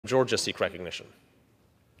Georgia seek recognition.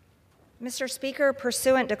 Mr. Speaker,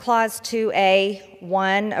 pursuant to Clause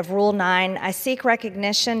 2A.1 of Rule 9, I seek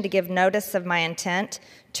recognition to give notice of my intent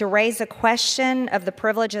to raise a question of the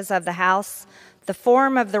privileges of the House. The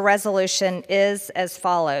form of the resolution is as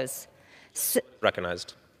follows.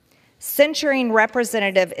 Recognized. Censuring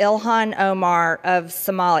Representative Ilhan Omar of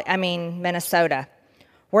Minnesota.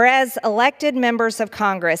 Whereas elected members of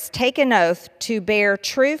Congress take an oath to bear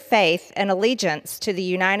true faith and allegiance to the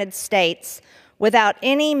United States without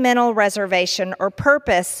any mental reservation or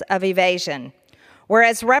purpose of evasion.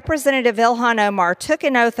 Whereas Representative Ilhan Omar took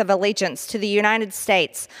an oath of allegiance to the United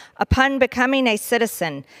States upon becoming a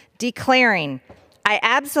citizen, declaring, "I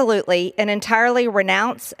absolutely and entirely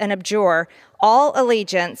renounce and abjure all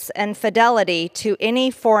allegiance and fidelity to any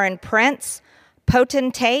foreign prince,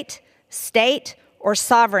 potentate, state, or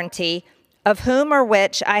sovereignty, of whom or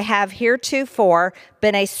which I have heretofore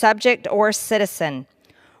been a subject or citizen."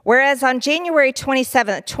 Whereas on January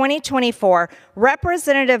 27, 2024,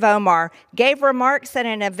 Representative Omar gave remarks at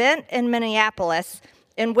an event in Minneapolis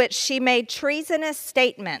in which she made treasonous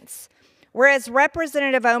statements. Whereas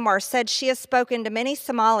Representative Omar said she has spoken to many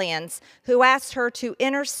Somalians who asked her to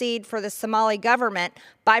intercede for the Somali government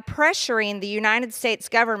by pressuring the United States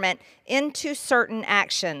government into certain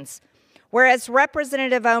actions. Whereas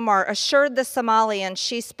Representative Omar assured the Somalians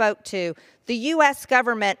she spoke to, the U.S.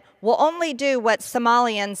 government will only do what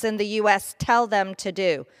Somalians in the U.S. tell them to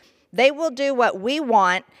do. They will do what we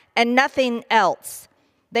want and nothing else.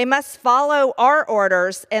 They must follow our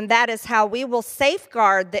orders, and that is how we will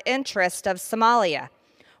safeguard the interest of Somalia.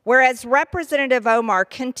 Whereas Representative Omar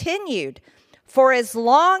continued, "For as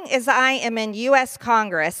long as I am in U.S.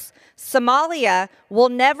 Congress, Somalia will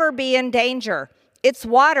never be in danger. Its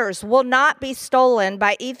waters will not be stolen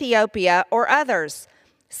by Ethiopia or others.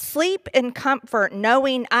 Sleep in comfort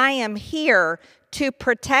knowing I am here to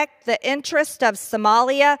protect the interest of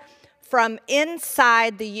Somalia from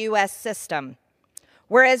inside the U.S. system."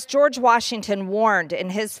 Whereas George Washington warned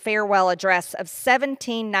in his farewell address of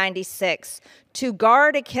 1796 to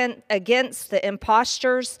guard against the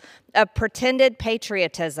impostures of pretended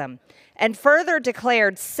patriotism, and further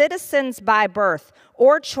declared citizens by birth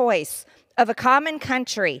or choice of a common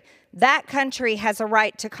country, that country has a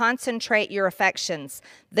right to concentrate your affections.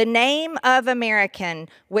 The name of American,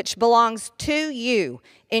 which belongs to you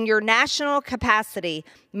in your national capacity,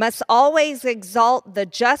 must always exalt the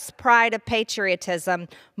just pride of patriotism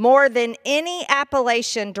more than any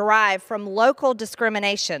appellation derived from local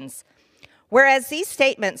discriminations. Whereas these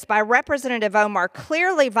statements by Representative Omar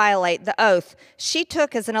clearly violate the oath she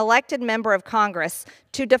took as an elected member of Congress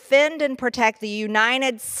to defend and protect the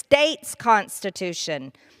United States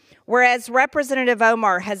Constitution. Whereas Representative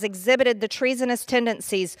Omar has exhibited the treasonous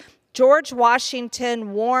tendencies George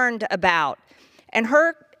Washington warned about, and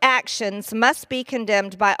her actions must be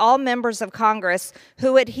condemned by all members of Congress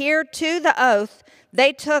who adhere to the oath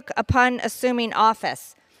they took upon assuming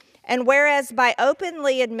office. And whereas by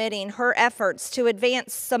openly admitting her efforts to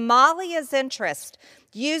advance Somalia's interest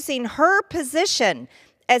using her position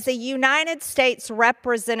as a United States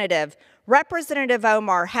representative, Representative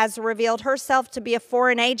Omar has revealed herself to be a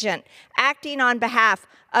foreign agent acting on behalf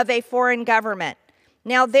of a foreign government.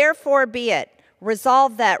 Now, therefore be it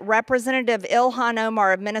resolved that Representative Ilhan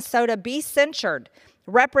Omar of Minnesota be censured.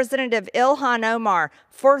 Representative Ilhan Omar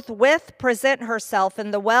forthwith present herself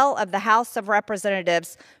in the well of the House of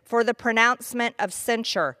Representatives for the pronouncement of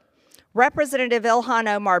censure. Representative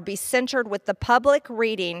Ilhan Omar be censured with the public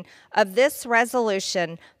reading of this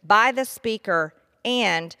resolution by the Speaker,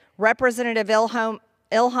 and Representative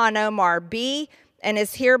Ilhan Omar be and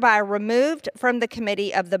is hereby removed from the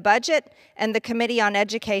Committee of the Budget and the Committee on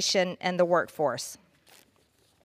Education and the Workforce.